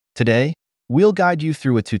Today, we'll guide you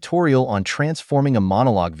through a tutorial on transforming a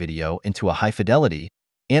monologue video into a high-fidelity,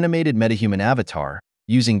 animated MetaHuman avatar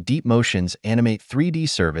using DeepMotion's Animate 3D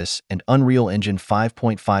service and Unreal Engine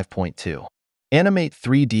 5.5.2. Animate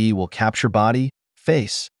 3D will capture body,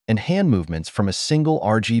 face, and hand movements from a single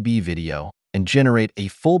RGB video and generate a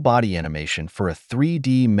full body animation for a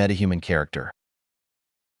 3D MetaHuman character.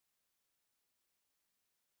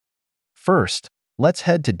 First, let's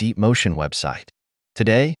head to DeepMotion website.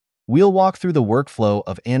 Today, we'll walk through the workflow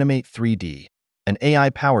of Animate 3D, an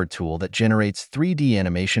AI-powered tool that generates 3D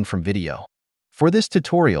animation from video. For this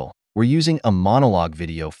tutorial, we're using a monologue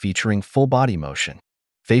video featuring full body motion,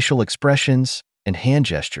 facial expressions, and hand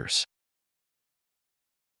gestures.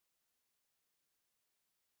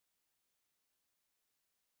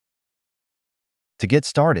 To get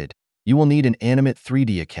started, you will need an Animate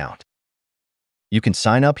 3D account. You can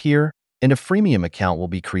sign up here, and a freemium account will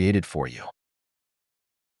be created for you.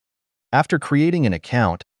 After creating an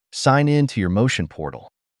account, sign in to your Motion portal.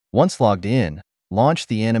 Once logged in, launch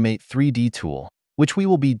the Animate 3D tool, which we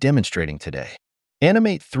will be demonstrating today.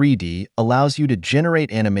 Animate 3D allows you to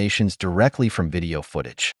generate animations directly from video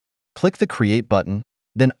footage. Click the Create button,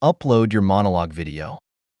 then upload your monologue video.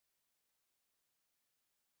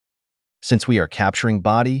 Since we are capturing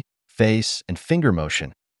body, face, and finger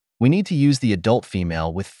motion, we need to use the adult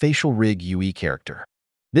female with facial rig UE character.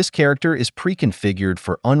 This character is pre-configured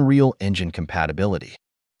for Unreal Engine compatibility.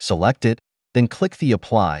 Select it, then click the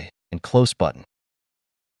Apply and Close button.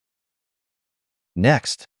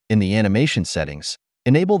 Next, in the animation settings,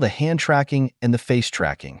 enable the hand tracking and the face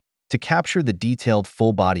tracking to capture the detailed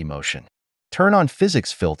full body motion. Turn on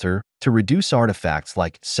Physics Filter to reduce artifacts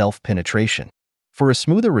like self-penetration. For a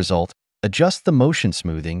smoother result, adjust the motion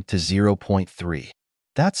smoothing to 0.3.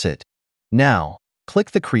 That's it. Now,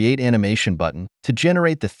 click the Create Animation button to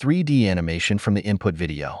generate the 3D animation from the input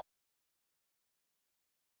video.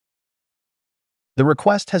 The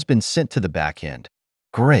request has been sent to the backend.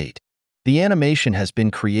 Great! The animation has been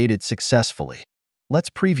created successfully. Let's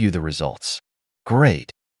preview the results.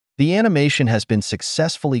 Great! The animation has been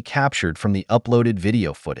successfully captured from the uploaded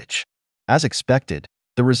video footage. As expected,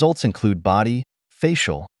 the results include body,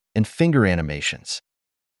 facial, and finger animations.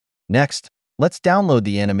 Next, let's download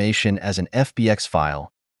the animation as an FBX file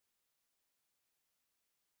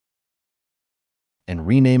and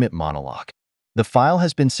rename it Monologue. The file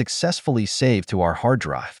has been successfully saved to our hard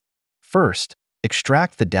drive. First,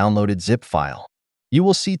 extract the downloaded zip file. You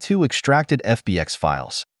will see two extracted FBX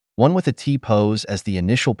files, one with a T-pose as the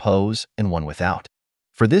initial pose and one without.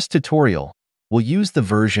 For this tutorial, we'll use the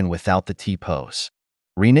version without the T-pose.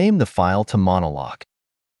 Rename the file to Monologue.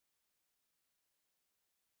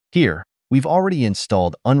 Here, we've already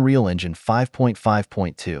installed Unreal Engine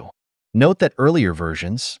 5.5.2. Note that earlier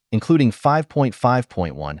versions, including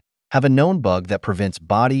 5.5.1, have a known bug that prevents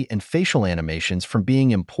body and facial animations from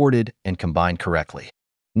being imported and combined correctly.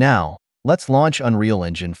 Now, let's launch Unreal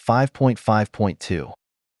Engine 5.5.2.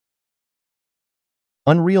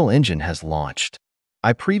 Unreal Engine has launched.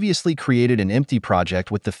 I previously created an empty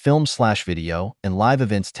project with the film/video and live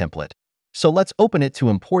events template, so let's open it to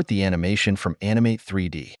import the animation from Animate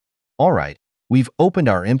 3D. Alright, we've opened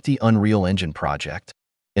our empty Unreal Engine project.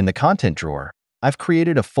 In the content drawer, I've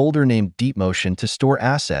created a folder named DeepMotion to store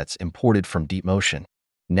assets imported from DeepMotion.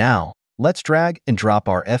 Now, let's drag and drop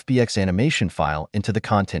our FBX animation file into the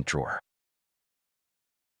content drawer.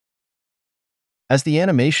 As the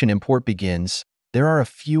animation import begins, there are a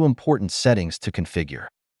few important settings to configure.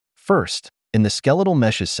 First, in the skeletal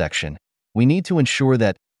meshes section, we need to ensure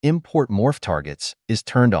that Import Morph Targets is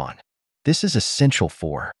turned on. This is essential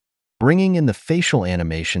for bringing in the facial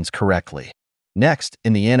animations correctly. Next,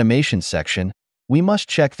 in the animation section, we must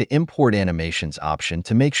check the Import Animations option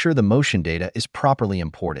to make sure the motion data is properly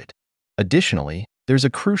imported. Additionally, there's a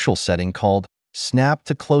crucial setting called Snap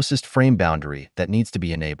to Closest Frame Boundary that needs to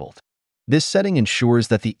be enabled. This setting ensures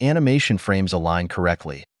that the animation frames align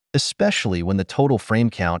correctly, especially when the total frame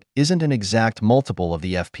count isn't an exact multiple of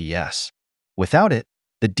the FPS. Without it,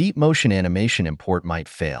 the DeepMotion animation import might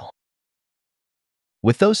fail.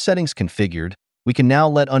 With those settings configured, we can now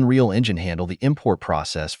let Unreal Engine handle the import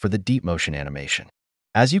process for the DeepMotion animation.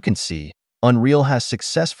 As you can see, Unreal has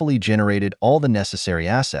successfully generated all the necessary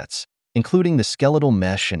assets, including the skeletal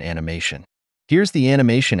mesh and animation. Here's the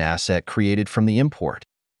animation asset created from the import.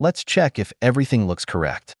 Let's check if everything looks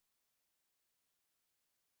correct.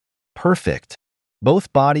 Perfect!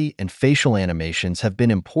 Both body and facial animations have been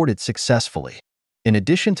imported successfully. In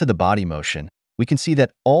addition to the body motion, we can see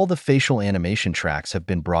that all the facial animation tracks have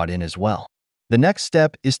been brought in as well. The next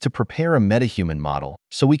step is to prepare a MetaHuman model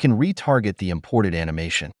so we can retarget the imported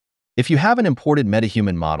animation. If you haven't imported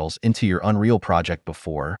MetaHuman models into your Unreal project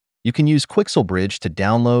before, you can use Quixel Bridge to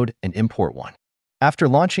download and import one. After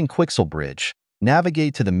launching Quixel Bridge,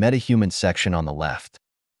 navigate to the MetaHuman section on the left.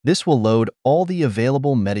 This will load all the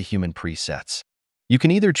available MetaHuman presets. You can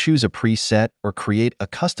either choose a preset or create a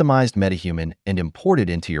customized MetaHuman and import it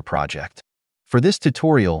into your project. For this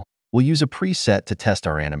tutorial, we'll use a preset to test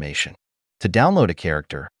our animation. To download a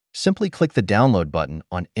character, simply click the download button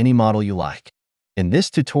on any model you like. In this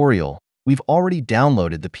tutorial, we've already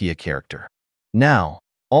downloaded the Pia character. Now,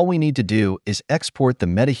 all we need to do is export the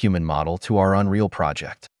MetaHuman model to our Unreal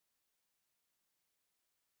project.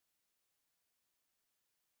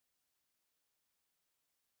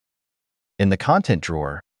 In the content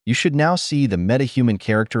drawer, you should now see the MetaHuman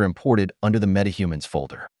character imported under the MetaHumans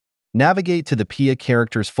folder. Navigate to the Pia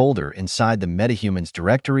characters folder inside the MetaHumans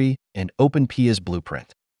directory and open Pia's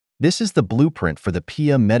blueprint. This is the blueprint for the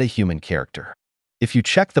Pia MetaHuman character. If you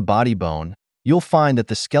check the body bone, you'll find that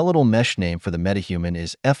the skeletal mesh name for the MetaHuman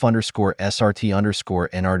is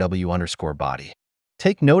F_SRT_NRW_body.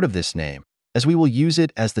 Take note of this name, as we will use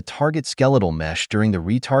it as the target skeletal mesh during the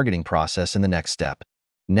retargeting process in the next step.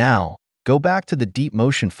 Now, go back to the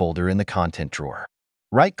DeepMotion folder in the content drawer.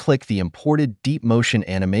 Right-click the imported DeepMotion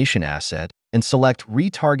animation asset and select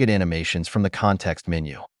Retarget Animations from the context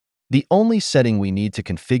menu. The only setting we need to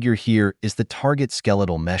configure here is the target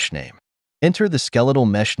skeletal mesh name. Enter the skeletal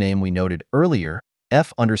mesh name we noted earlier,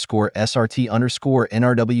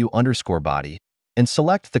 F_SRT_NRW_body, and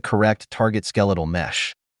select the correct target skeletal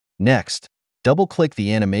mesh. Next, double-click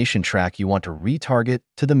the animation track you want to retarget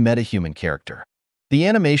to the MetaHuman character. The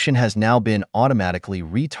animation has now been automatically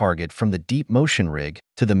retargeted from the DeepMotion rig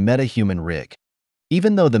to the MetaHuman rig.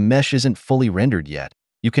 Even though the mesh isn't fully rendered yet,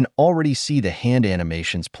 you can already see the hand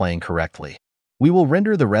animations playing correctly. We will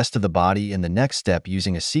render the rest of the body in the next step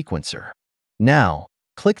using a sequencer. Now,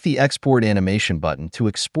 click the Export Animation button to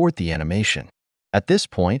export the animation. At this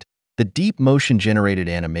point, the DeepMotion generated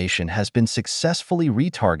animation has been successfully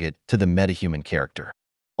retargeted to the MetaHuman character.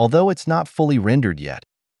 Although it's not fully rendered yet,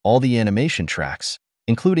 all the animation tracks,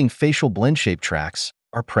 including facial blend shape tracks,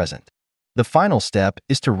 are present. The final step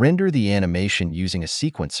is to render the animation using a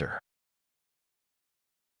sequencer.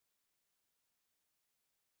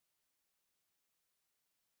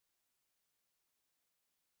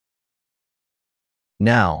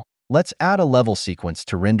 Now, let's add a level sequence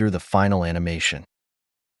to render the final animation.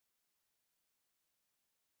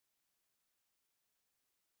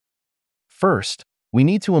 First, we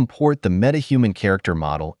need to import the MetaHuman character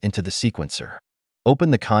model into the sequencer. Open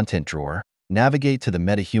the content drawer, navigate to the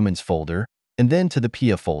MetaHumans folder, and then to the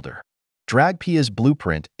Pia folder. Drag Pia's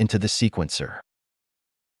blueprint into the sequencer.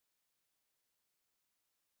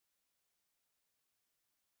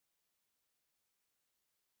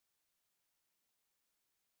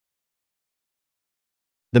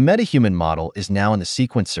 The MetaHuman model is now in the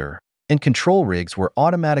sequencer, and control rigs were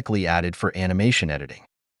automatically added for animation editing.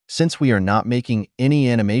 Since we are not making any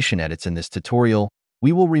animation edits in this tutorial,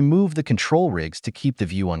 we will remove the control rigs to keep the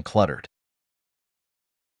view uncluttered.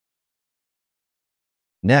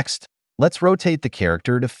 Next, let's rotate the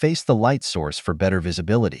character to face the light source for better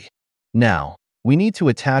visibility. Now, we need to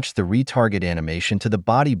attach the retarget animation to the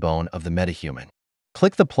body bone of the MetaHuman.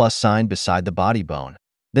 Click the plus sign beside the body bone,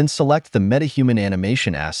 then select the MetaHuman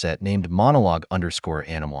animation asset named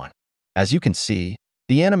monologue_anim1. As you can see,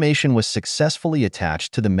 the animation was successfully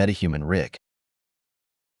attached to the MetaHuman rig.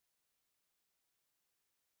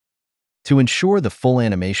 To ensure the full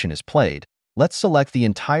animation is played, let's select the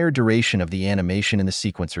entire duration of the animation in the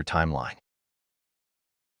sequencer timeline.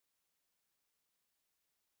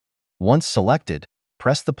 Once selected,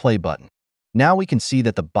 press the play button. Now we can see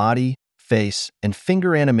that the body, face, and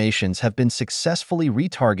finger animations have been successfully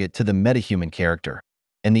retargeted to the MetaHuman character,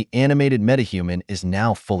 and the animated MetaHuman is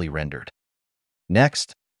now fully rendered.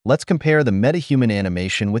 Next, let's compare the MetaHuman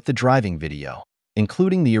animation with the driving video,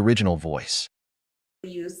 including the original voice.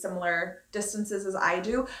 Use similar distances as I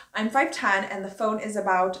do. I'm 5'10" and the phone is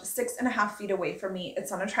about 6.5 feet away from me.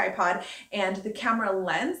 It's on a tripod and the camera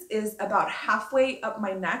lens is about halfway up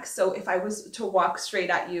my neck. So if I was to walk straight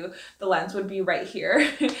at you, the lens would be right here.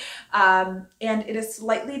 And it is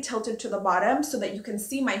slightly tilted to the bottom so that you can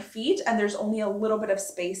see my feet and there's only a little bit of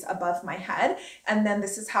space above my head. And then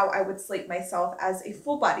this is how I would slate myself as a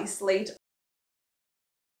full body slate.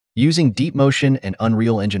 Using DeepMotion and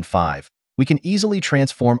Unreal Engine 5, we can easily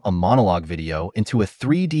transform a monologue video into a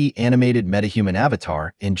 3D animated MetaHuman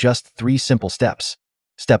avatar in just 3 simple steps.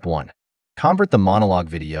 Step 1. Convert the monologue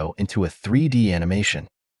video into a 3D animation.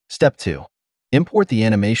 Step 2. Import the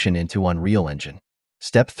animation into Unreal Engine.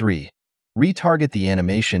 Step 3. Retarget the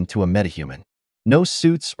animation to a MetaHuman. No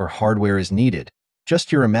suits or hardware is needed,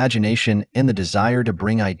 just your imagination and the desire to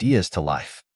bring ideas to life.